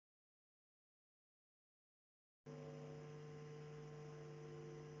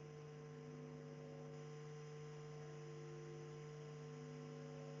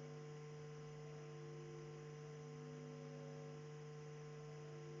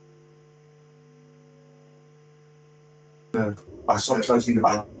I sometimes think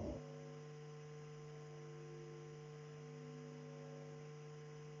about.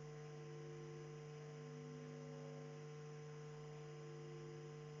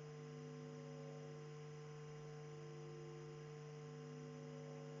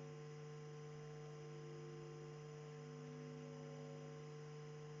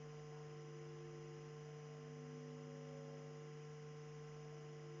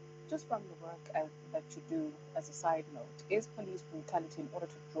 Just from the work that you do, as a side note, is police brutality, in order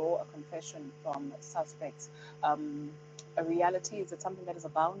to draw a confession from suspects, a reality? Is it something that is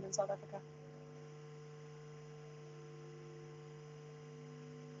abound in South Africa?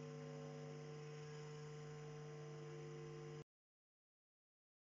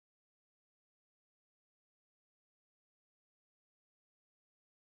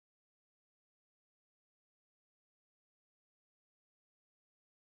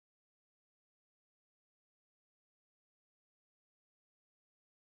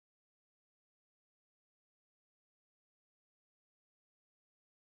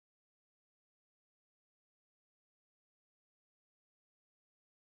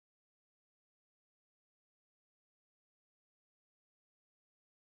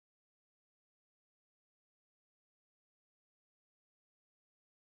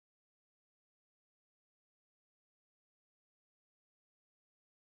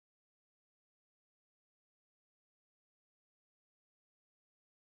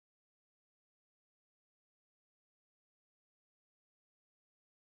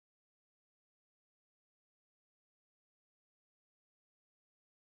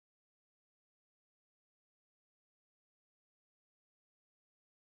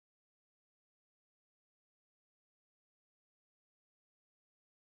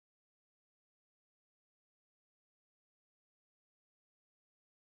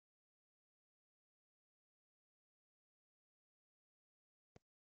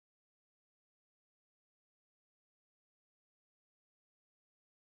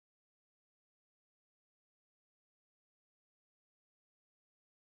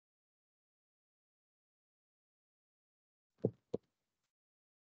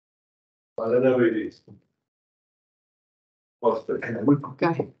 I don't know who it is.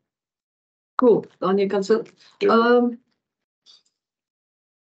 Okay. Cool. Dan, you can sit. Good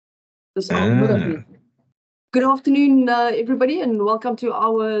afternoon, everybody, and welcome to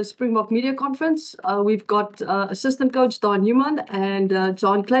our Springbok Media Conference. We've got Assistant Coach Daan Human and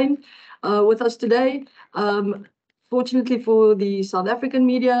Jean Kleyn with us today. Fortunately for the South African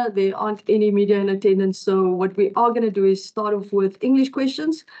media, there aren't any media in attendance, so what we are going to do is start off with English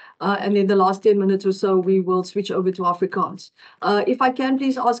questions, and then the last 10 minutes or so, we will switch over to Afrikaans. If I can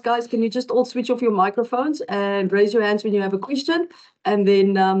please ask, guys, can you just all switch off your microphones and raise your hands when you have a question, and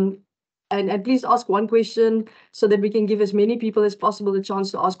then and please ask one question so that we can give as many people as possible a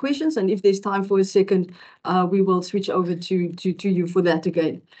chance to ask questions. And if there's time for a second, we will switch over to you for that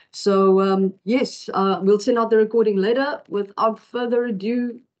again. So yes, we'll send out the recording later. Without further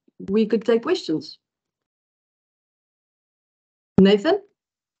ado, we could take questions. Nathan?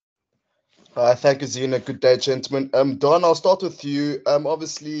 Thank you, Zina. Good day, gentlemen. Don, I'll start with you.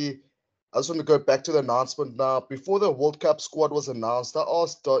 Obviously, I just want to go back to the announcement now. Before the World Cup squad was announced, I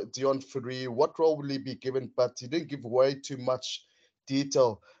asked Deon Fourie what role will he be given, but he didn't give way too much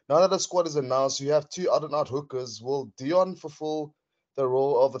detail. Now that the squad is announced, you have two out-and-out hookers. Will Deon fulfill the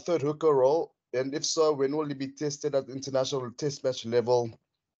role of a third hooker role? And if so, when will he be tested at international test match level?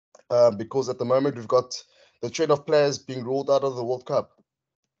 Because at the moment, we've got the trend of players being ruled out of the World Cup.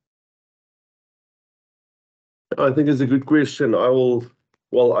 I think it's a good question.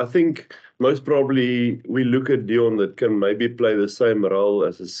 I think most probably we look at Deon that can maybe play the same role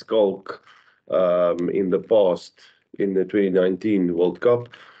as a Skalk in the past, in the 2019 World Cup.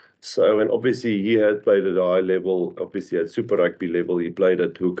 So, and obviously he had played at a high level, obviously at Super Rugby level, he played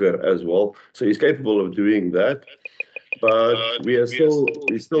at hooker as well. So he's capable of doing that. But we still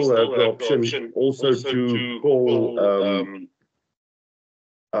have the option also to call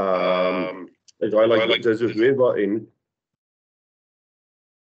a guy like Joseph Weber in.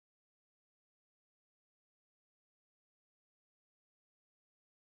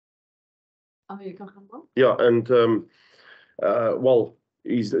 Yeah, and well,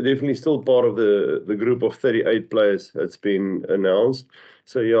 he's definitely still part of the group of 38 players that's been announced.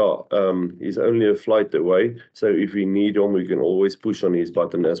 So yeah, he's only a flight away. So if we need him, we can always push on his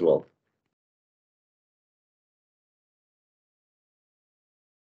button as well.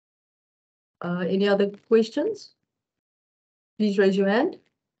 Any other questions? Please raise your hand.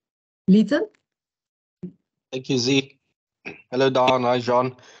 Leeton? Thank you, Z. Hello, Daan. Hi,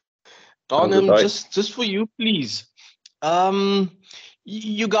 Jean. Daan, just for you, please.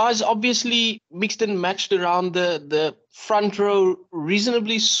 You guys obviously mixed and matched around the front row,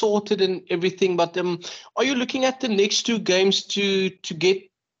 reasonably sorted and everything. But are you looking at the next two games to get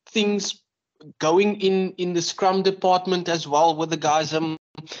things going in the scrum department as well with the guys?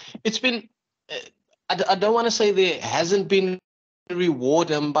 It's been, I don't want to say there hasn't been reward,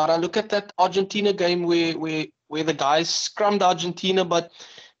 but I look at that Argentina game where the guys scrummed Argentina, but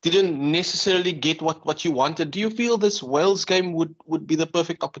didn't necessarily get what you wanted. Do you feel this Wales game would be the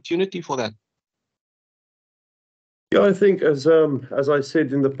perfect opportunity for that? Yeah, I think as I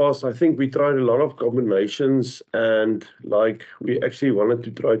said in the past, I think we tried a lot of combinations, and like we actually wanted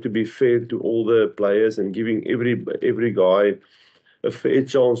to try to be fair to all the players and giving every guy a fair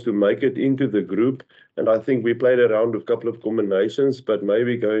chance to make it into the group. And I think we played around a couple of combinations, but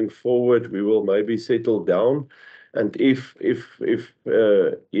maybe going forward we will maybe settle down. And if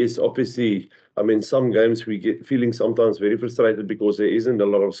yes, obviously, I mean, some games we get feeling sometimes very frustrated because there isn't a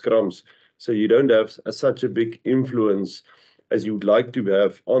lot of scrums. So you don't have such a big influence as you would like to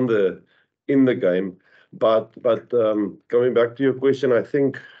have in the game. But coming back to your question, I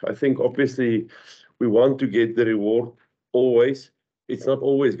think obviously we want to get the reward always. It's not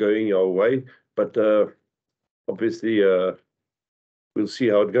always going our way, but obviously we'll see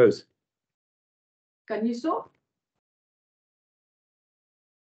how it goes. Can you so?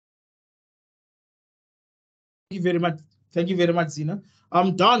 Thank you very much. Thank you very much, Zina.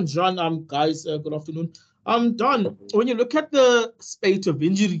 Daan, Jean, guys, good afternoon. Daan, when you look at the spate of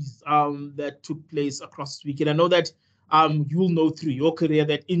injuries that took place across this weekend, I know that you'll know through your career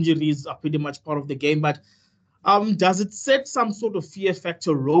that injuries are pretty much part of the game, but does it set some sort of fear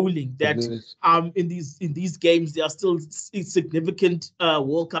factor rolling that in these games there are still significant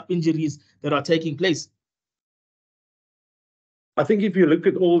World Cup injuries that are taking place? I think if you look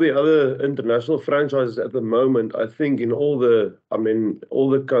at all the other international franchises at the moment, I think in all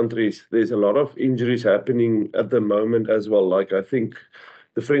the countries, there's a lot of injuries happening at the moment as well. Like I think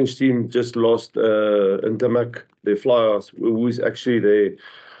the French team just lost Ntamak, their fly-off, who is actually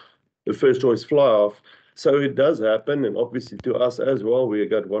the first choice fly-off. So it does happen, and obviously to us as well, we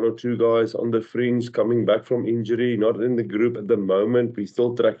got one or two guys on the fringe coming back from injury, not in the group at the moment. We're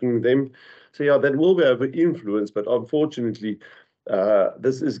still tracking them. So yeah, that will have an influence, but unfortunately,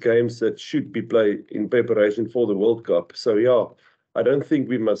 this is games that should be played in preparation for the World Cup. So yeah, I don't think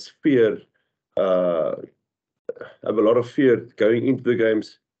we must have a lot of fear going into the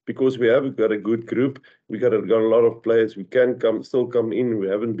games because we have got a good group. We got a lot of players who can still come in. We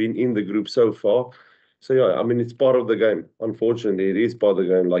haven't been in the group so far. So yeah, I mean, it's part of the game. Unfortunately, it is part of the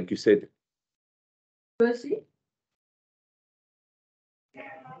game, like you said. Percy?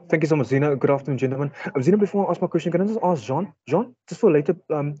 Thank you so much, Zina. Good afternoon, gentlemen. Zina, before I ask my question, can I just ask Jean? Jean, just for later,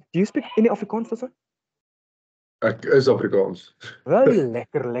 do you speak any Afrikaans, sir? Ek is Afrikaans. Wel,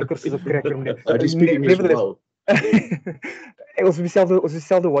 lekker soos 'n cracker. I speak English well. Ons is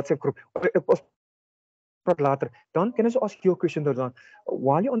dieselfde WhatsApp groep. Ons praat later. Dan can I just ask you a question, Dan?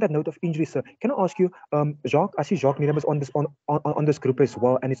 While you're on that note of injuries, sir, can I ask you, Jacques? I see Jacques Needham is on this group as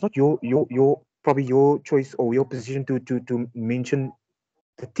well, and it's not your probably your choice or your position to mention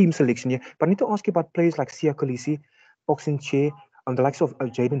the team selection here. But I need to ask you about players like Sia Kolisi, Oxenche, the likes of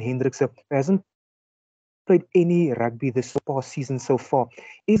Jaden Hendricks, who hasn't played any rugby this past season so far.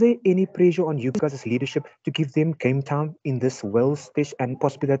 Is there any pressure on you guys as leadership to give them game time in this Wales test and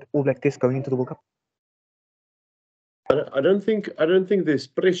possibly that All Black test going into the World Cup? I don't think there's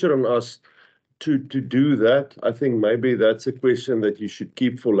pressure on us to do that. I think maybe that's a question that you should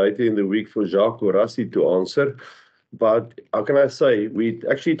keep for later in the week for Jacques or Rassi to answer. But how can I say, we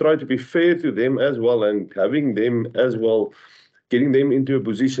actually try to be fair to them as well, and having them as well, getting them into a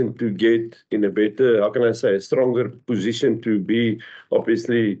position to get in a better, how can I say, a stronger position to be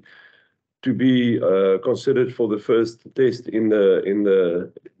obviously to be considered for the first test in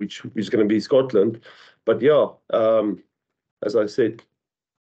the which is going to be Scotland. But yeah, as I said,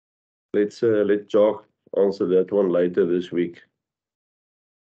 let Jacques answer that one later this week.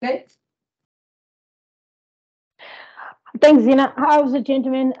 Okay. Thanks, Zina. How's it,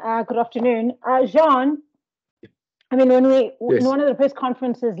 gentlemen? Good afternoon. Jean, I mean, when we in one of the press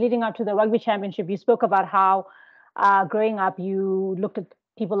conferences leading up to the Rugby Championship, you spoke about how growing up you looked at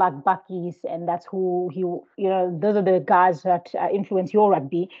people like Buckies, and that's who those are the guys that influence your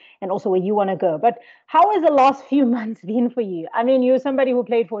rugby and also where you want to go. But how has the last few months been for you? I mean, you're somebody who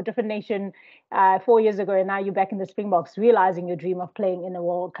played for a different nation 4 years ago, and now you're back in the Springboks, realizing your dream of playing in the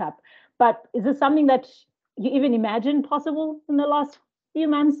World Cup. But is this something that you even imagined possible in the last few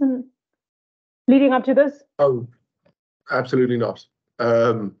months and leading up to this? Oh, absolutely not.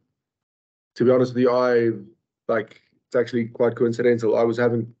 To be honest with you, it's actually quite coincidental. I was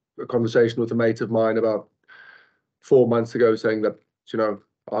having a conversation with a mate of mine about 4 months ago, saying that, you know,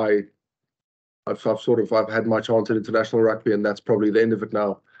 I've had my chance at international rugby, and that's probably the end of it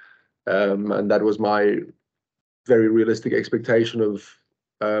now. And that was my very realistic expectation of,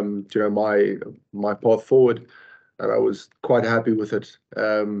 you know, my path forward, and I was quite happy with it.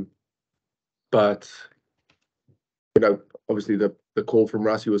 But you know, obviously the call from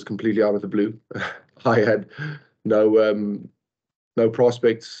Rassie was completely out of the blue. I had no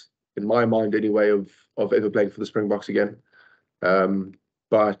prospects in my mind anyway of ever playing for the Springboks again.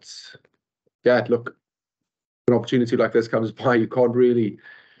 But yeah, look, an opportunity like this comes by, you can't really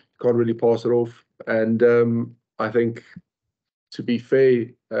pass it off. And I think, to be fair,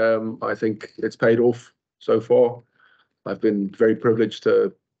 I think it's paid off so far. I've been very privileged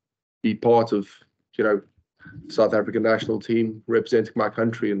to be part of, you know, South African national team representing my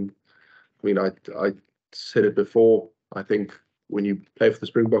country. And I mean, I said it before, I think when you play for the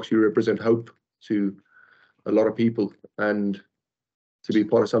Springboks, you represent hope to a lot of people, and to be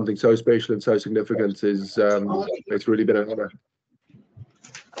part of something so special and so significant is it's really been an honor.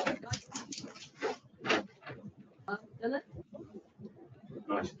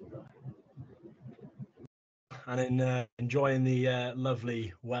 And enjoying the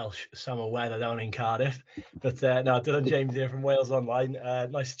lovely Welsh summer weather down in Cardiff. But no, Dylan James here from Wales Online.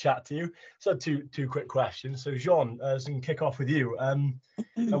 Nice to chat to you. So two quick questions. So Jean, so we can kick off with you.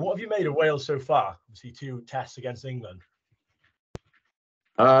 What have you made of Wales so far? Obviously 2 tests against England.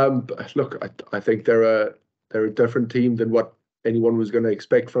 Look, I think they're a different team than what anyone was going to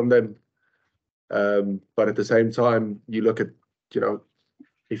expect from them. But at the same time, you look at, you know,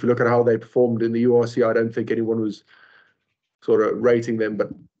 if you look at how they performed in the URC, I don't think anyone was sort of rating them.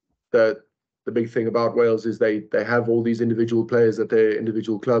 But the big thing about Wales is they have all these individual players at their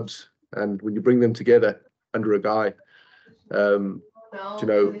individual clubs, and when you bring them together under a guy, you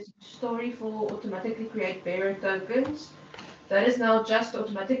know. Story for automatically create bearer tokens. That is now just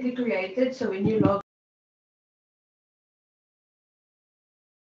automatically created. So when you log.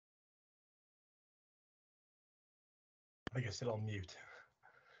 I think it's still on mute.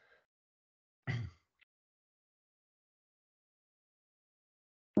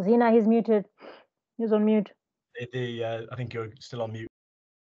 Zina, he's muted. He's on mute. I think you're still on mute.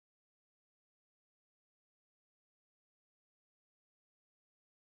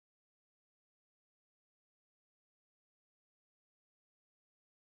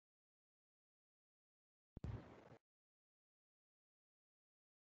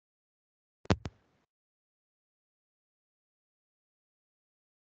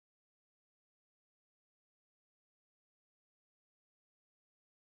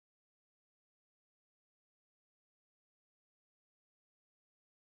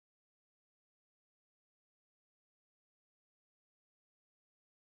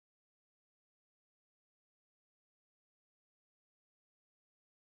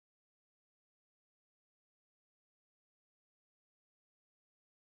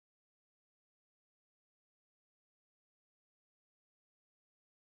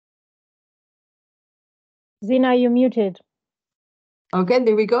 Zina, you're muted. Okay,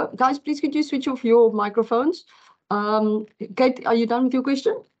 there we go. Guys, please could you switch off your microphones? Kate, are you done with your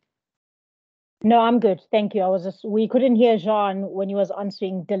question? No, I'm good. Thank you. We couldn't hear Jean when he was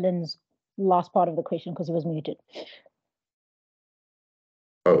answering Dylan's last part of the question because he was muted.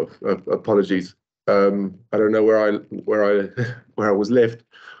 Oh, apologies. I don't know where I was left,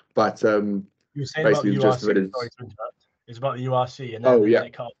 but you were saying basically about the gist of it is. Sorry to interrupt. It's about the URC, and then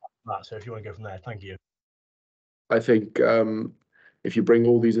it cut off that. So if you want to go from there, thank you. I think if you bring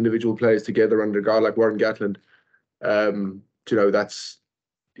all these individual players together under a guy like Warren Gatland, you know, that's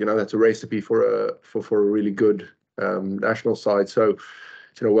a recipe for a really good national side. So,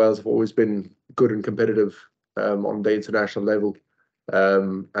 you know, Wales have always been good and competitive on the international level,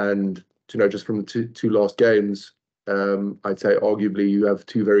 and you know, just from the two last games, I'd say arguably you have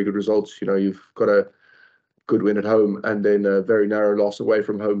 2 very good results. You know, you've got a good win at home and then a very narrow loss away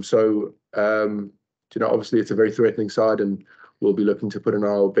from home. So, you know, obviously it's a very threatening side, and we'll be looking to put in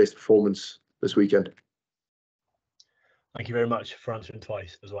our best performance this weekend. Thank you very much for answering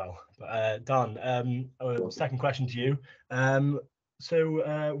twice as well. Dan, second question to you.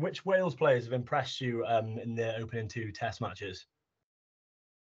 So which Wales players have impressed you in the opening 2 test matches?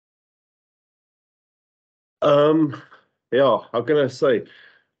 Yeah, how can I say?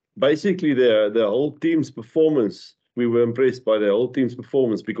 Basically, the whole team's performance. We were impressed by the whole team's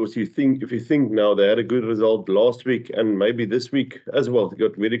performance, because if you think now, they had a good result last week and maybe this week as well. They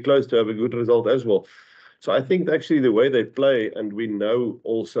got very close to have a good result as well. So I think actually the way they play, and we know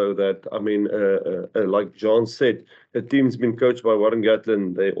also that, I mean, like John said, the team's been coached by Warren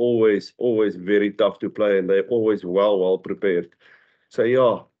Gatland. They're always very tough to play, and they're always well prepared. So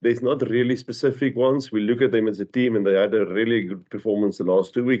yeah, there's not really specific ones. We look at them as a team, and they had a really good performance the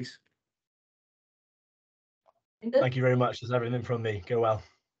last 2 weeks. Thank you very much. That's everything from me. Go well.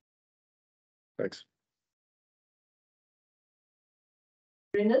 Thanks.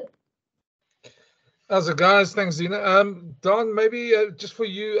 Brendan? How's it, guys? Thanks, Zina. Don, maybe just for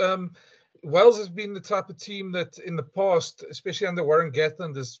you, Wales has been the type of team that in the past, especially under Warren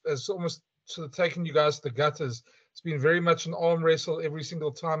Gatland, has almost sort of taken you guys to the gutters. It's been very much an arm wrestle every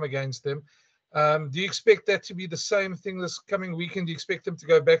single time against them. Do you expect that to be the same thing this coming weekend? Do you expect them to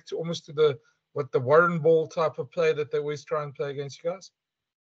go back to almost to the Warren ball type of play that they always try and play against you guys?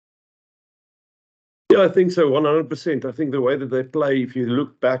 Yeah, I think so, 100%. I think the way that they play, if you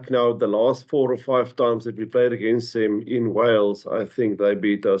look back now, the last 4 or 5 times that we played against them in Wales, I think they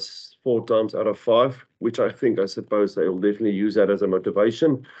beat us 4 times out of 5, which I suppose they'll definitely use that as a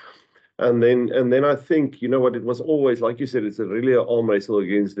motivation. And then I think, you know what, it was always, like you said, it's really an arm wrestle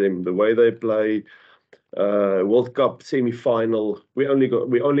against them. The way they play, World Cup semi-final, we only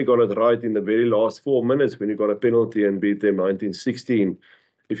got it right in the very last 4 minutes when you got a penalty and beat them 19-16,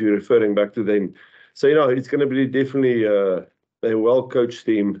 if you're referring back to them. So, you know, it's going to be definitely a well-coached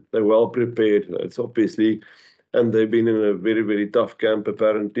team. They're well prepared, it's obviously, and they've been in a very tough camp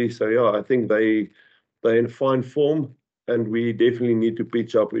apparently. So, yeah, I think they're in fine form, and we definitely need to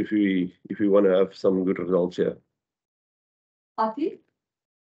pitch up if we want to have some good results here. Ati?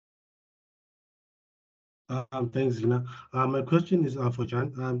 Thanks, Zina. My question is for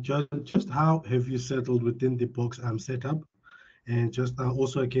John. John, just how have you settled within the box setup? And just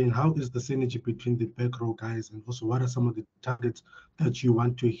also again, how is the synergy between the back row guys, and also what are some of the targets that you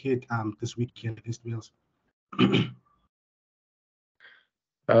want to hit this weekend against Wales?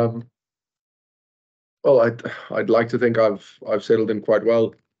 Well, I'd like to think I've settled in quite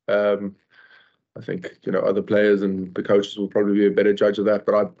well. I think, you know, other players and the coaches will probably be a better judge of that,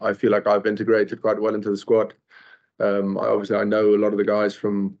 but I feel like I've integrated quite well into the squad. I know a lot of the guys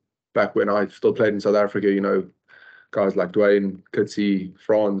from back when I still played in South Africa, you know, guys like Dwayne, Kitsy,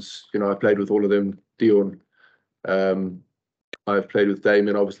 Franz, you know, I've played with all of them, Dion. I've played with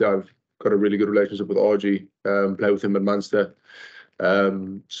Damien. Obviously, I've got a really good relationship with RG, play with him at Munster.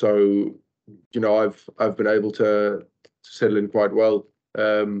 So, you know, I've been able to settle in quite well.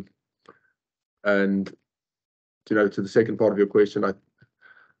 And, you know, to the second part of your question,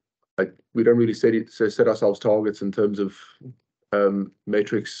 we don't really set ourselves targets in terms of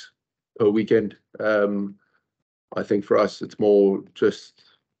metrics per weekend. I think for us, it's more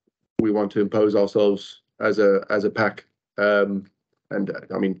just we want to impose ourselves as a pack, and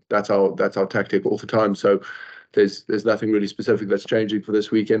I mean that's our tactic all the time. So there's nothing really specific that's changing for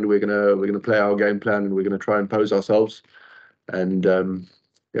this weekend. We're gonna play our game plan, and we're gonna try and impose ourselves, and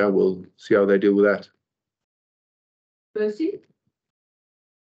yeah, we'll see how they deal with that. Percy?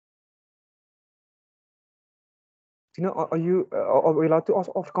 Tina, are you allowed to ask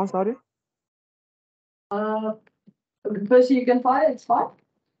Afrikaans now? Percy, you can fire, it's fine.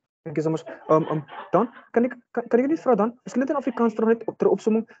 Thank you so much. Dan, kan ek net vra dan, is net in Afrikaans vra net ter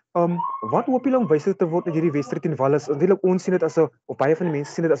opsomming, wat hoop julle om wyser te word in hierdie wedstryd teen Wallis? Natuurlik ons sien dit as 'n, of baie van die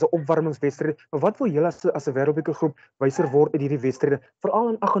mense sien dit as 'n opwarmingswedstryd, maar wat wil julle as 'n wêreldbeker groep wyser word in hierdie wedstryde? Veral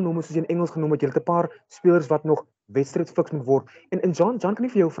in ag genome soos jy in Engels genoem het, julle het 'n paar spelers wat nog wedstrydfiks moet word. En John kan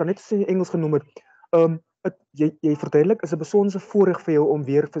ek vir jou vra net soos jy in Engels genoem het, jy verduidelik is 'n besondere voorreg vir jou om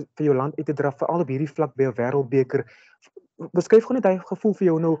weer vir jou land uit te draf, veral op hierdie vlak by 'n wêreldbeker. Beskryf gewoon net daai gevoel vir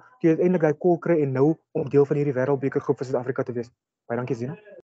jou nou, jy uiteindelik daai kol kry en nou om deel van hierdie wêreldbeker groep vir Suid-Afrika te wees. Baie dankie, Zina.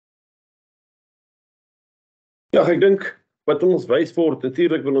 Ja, ek dink wat ons wys word,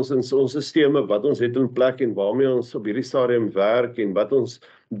 natuurlik wil ons in ons sisteme wat ons het in plek en waarmee ons op hierdie stadium werk en wat ons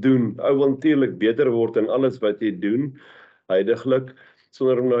doen, natuurlik beter word in alles wat jy doen, huidiglik,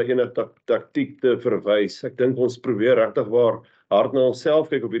 sonder om na enige taktiek te verwys. Ek dink ons probeer regtig waar hard na onsself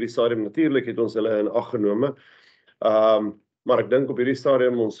kyk op hierdie stadium. Natuurlik het ons hulle in ag genome. Maar ek dink op hierdie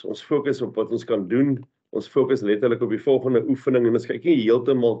stadium ons fokus op wat ons kan doen. Ons fokus letterlik op die volgende oefening en ons kyk nie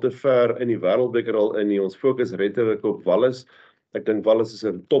heeltemal te ver in die wêreldbeker al in nie. Ons fokus letterlik op Wallis. Ek dink Wallis is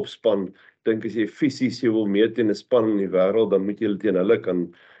 'n topspan. Ek dink as jy fisies wil meet teen 'n span in die wêreld, dan moet jy teen hulle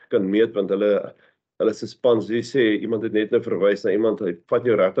kan meet, want hulle se span, soos jy sê, iemand het net nou verwys na iemand, hy vat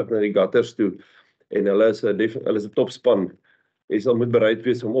jou regtig na die gutters toe en hulle is 'n topspan. Jy sal moet bereid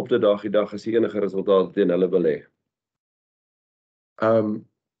wees om op te daag die dag as jy enige resultaat teen hulle wil hê.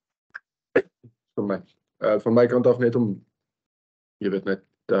 Van my kant af net om, jy weet, net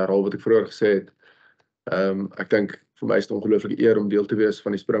herhaal wat ek vroeër gesê het. Ek dink vir my is dit 'n ongelooflike eer om deel te wees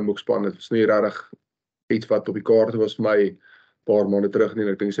van die Springbok span. Dit was nie regtig iets wat op die kaarte was vir my 'n paar maande terug nie.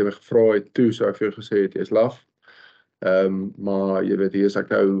 Ek dink as jy my gevra het toe, sou ek vir jou gesê het jy's laf. Maar jy weet, hier is ek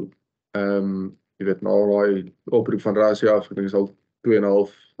nou, jy weet, na daai oproep van Rassie af, ek dink is al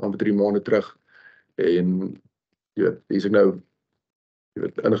 2,5, amper 3 maande terug. En jy weet, hier is ek nou, jy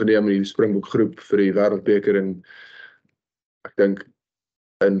weet, ingeneem in die Springbok groep vir die Wêreldbeker en ek dink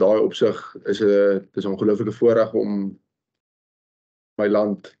in daai opsig is dis 'n ongelooflike voorreg om my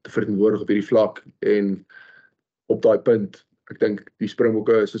land te verteenwoordig op hierdie vlak en op daai punt, ek dink die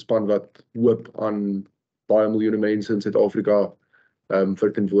Springbokke is 'n span wat hoop aan baie miljoene mense in Suid-Afrika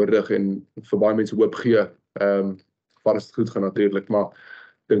verteenwoordig en vir baie mense hoop gee. Wat as dit goed gaan natuurlik, maar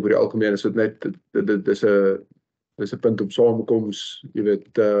ek dink oor die algemeen is dit net dis 'n punt op samekoms, jy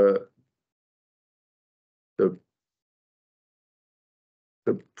weet, te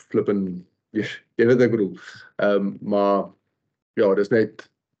flippen, jy weet wat ek bedoel. Maar ja, dis net,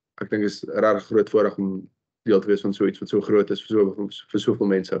 ek dink is regtig groot voorreg om deel te wees van so iets wat so groot is vir soveel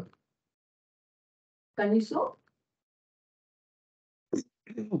mense. Kan jy so?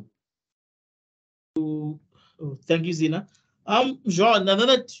 Thank you, Zina. Jean, now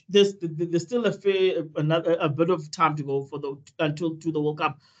that there's still a bit of time to go until the World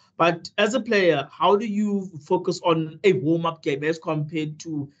Cup, but as a player, how do you focus on a warm-up game as compared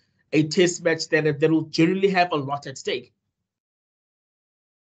to a test match that will generally have a lot at stake?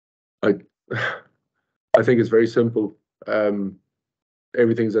 I think it's very simple.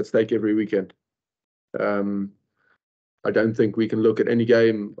 Everything's at stake every weekend. I don't think we can look at any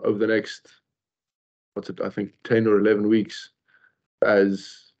game over the next, I think 10 or 11 weeks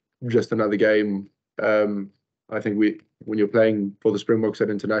as just another game. I think when you're playing for the Springboks at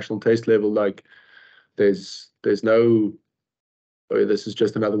international test level, like there's no, oh, this is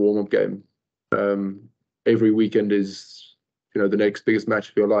just another warm-up game. Every weekend is, you know, the next biggest match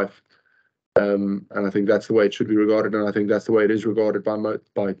of your life. And I think that's the way it should be regarded, and I think that's the way it is regarded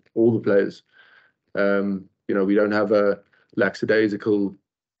by all the players. You know, we don't have a lackadaisical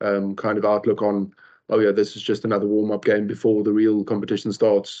kind of outlook on, oh yeah, this is just another warm-up game before the real competition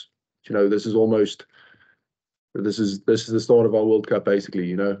starts. You know, this is the start of our World Cup, basically.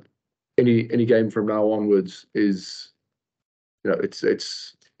 You know, any game from now onwards is, you know, it's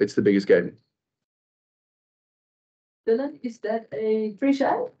the biggest game. Dylan, is that a free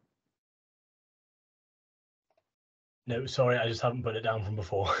shot? No, sorry, I just haven't put it down from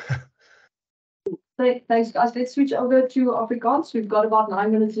before. Thanks, guys. Let's switch over to Afrikaans. We've got about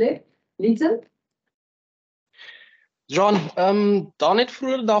 9 minutes left. Leeton? John, Daan het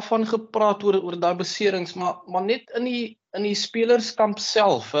vroeër daarvan gepraat oor daai beserings, maar net in die spelerskamp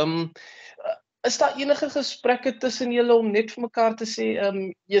self. Is daar enige gesprekke tussen julle om net vir mekaar te sê,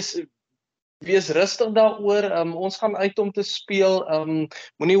 wees rustig daaroor, ons gaan uit om te speel,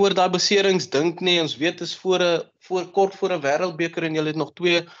 moenie oor daai beserings dink nie, ons weet is kort voor 'n Wêreldbeker en julle het nog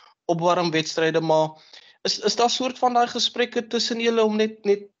 2 opwarmwedstryde, maar is daar soort van daai gesprekke tussen julle om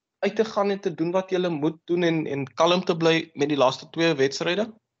net uit te gaan en te doen wat julle moet doen en kalm te bly met die laaste 2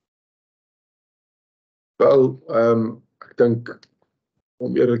 wedstryde? Wel, ek dink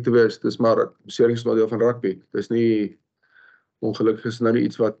om eerlik te wees, dis maar beserings maar deel van rugby. Dis nie ongelukkig is nou nie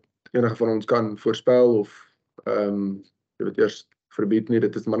iets wat enige van ons kan voorspel of jy weet eers verbied nie.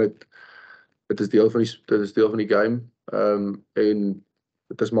 Dit is maar net dit is deel van die game. En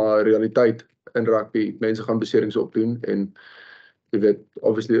dit is maar realiteit in rugby. Mense gaan beserings opdoen en jy weet,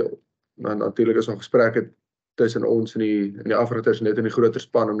 obviously, natuurlijk is nog gesprekke tussen ons en die Afrikaners net in die groter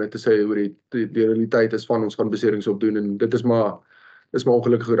span om net te sê hoe die realiteit is van ons gaan beserings opdoen en dit is maar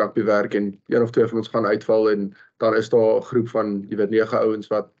ongelukkig hoe rugby werk en 1 of 2 van ons gaan uitval en dan is daar 'n groep van, jy weet, 9 ouens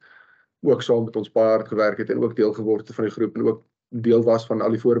wat ook saam met ons baie hard gewerk het en ook deel geword het van die groep en ook deel was van al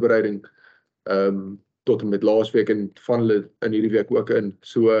die voorbereiding tot en met laasweek en van hulle in hierdie week ook in.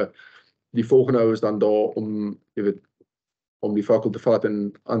 So die volgende ou is dan daar om, jy weet, om die fakkel te vat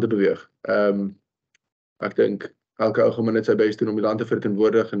en aan te beweeg. Ek dink elke ou gaan maar net sy bes doen om die land te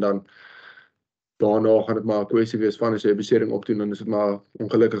verteenwoordig en dan daarna gaan dit maar 'n kwessie wees van as jy 'n besering opdoen dan is dit maar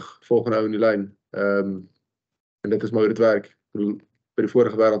ongelukkig volgende ou in die lyn. En dit is maar hoe dit werk. By die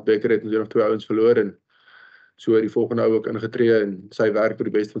vorige Wêreldbeker het ons nog 2 ouens verloor en so het die volgende ou ook ingetree en sy werk tot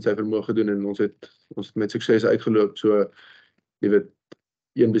die beste van sy vermoë gedoen en ons het met sukses uitgeloop. So jy weet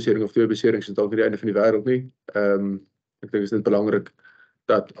 1 besering of 2 beserings is dalk nie die einde van die wêreld nie. Ek dink is dit belangrik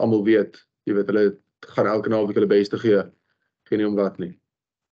dat almal weet, jy weet hulle gaan elke naweek hulle beste gee. Geen nie om wat nie.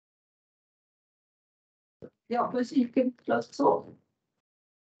 Ja, please, you can close this off.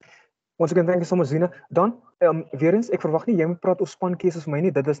 Once again, thank you so much, Zina. Dan, weer eens, ek verwag nie jy moet praat oor spankeuses vir my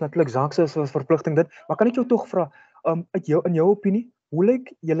nie. Dit is natuurlik Jacques se verpligting dit. Maar kan ek jou tog vra, in jou opinie, hoe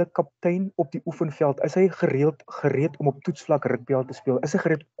lyk julle kaptein op die oefenveld? Is hy gereed om op toetsvlak rugby te speel? Is hy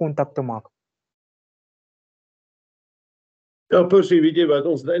gereed om kontak te maak? Ja, Percy, weet jy wat,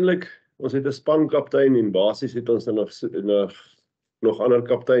 ons het 'n spankaptein en basies het ons nog ander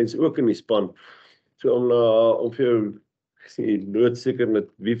kapteins ook in die span. So om vir jou noodseker met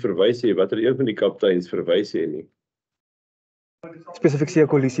wie verwys jy, watter een van die kapteins verwys jy nie? Spesifiek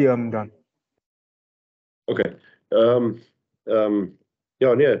Sekolisi dan. Okay.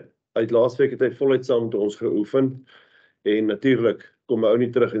 Ja nee, uit laasweek het hy voluit saam met ons geoefen en natuurlik kom hy ou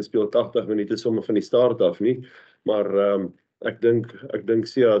nie terug en speel 80 minute sommer van die start af nie, maar ek dink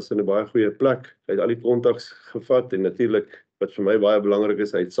Sia is in 'n baie goeie plek. Hy het al die kontaks gevat en natuurlik wat vir my baie belangrik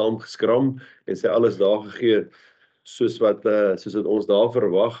is, hy het saam geskram en sy alles daar gegee soos wat ons daar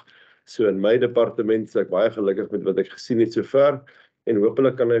verwag. So in my departement is ek baie gelukkig met wat ek gesien het sover en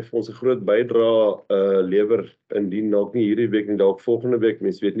hopelik kan hy vir ons 'n groot bydrae lewer indien dalk nie hierdie week en dalk volgende week.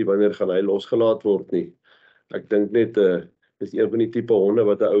 Mens weet nie wanneer gaan hy losgelaat word nie. Ek dink net dis een van die tipe honde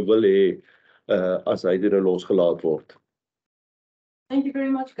wat 'n ou wil hê as hy dit losgelaat word. Thank you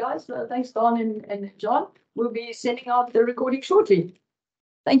very much, guys. Thanks, Don and John. We'll be sending out the recording shortly.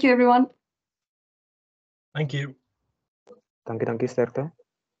 Thank you, everyone. Thank you. Dankie, sterkte.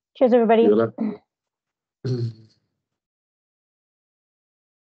 Cheers, everybody.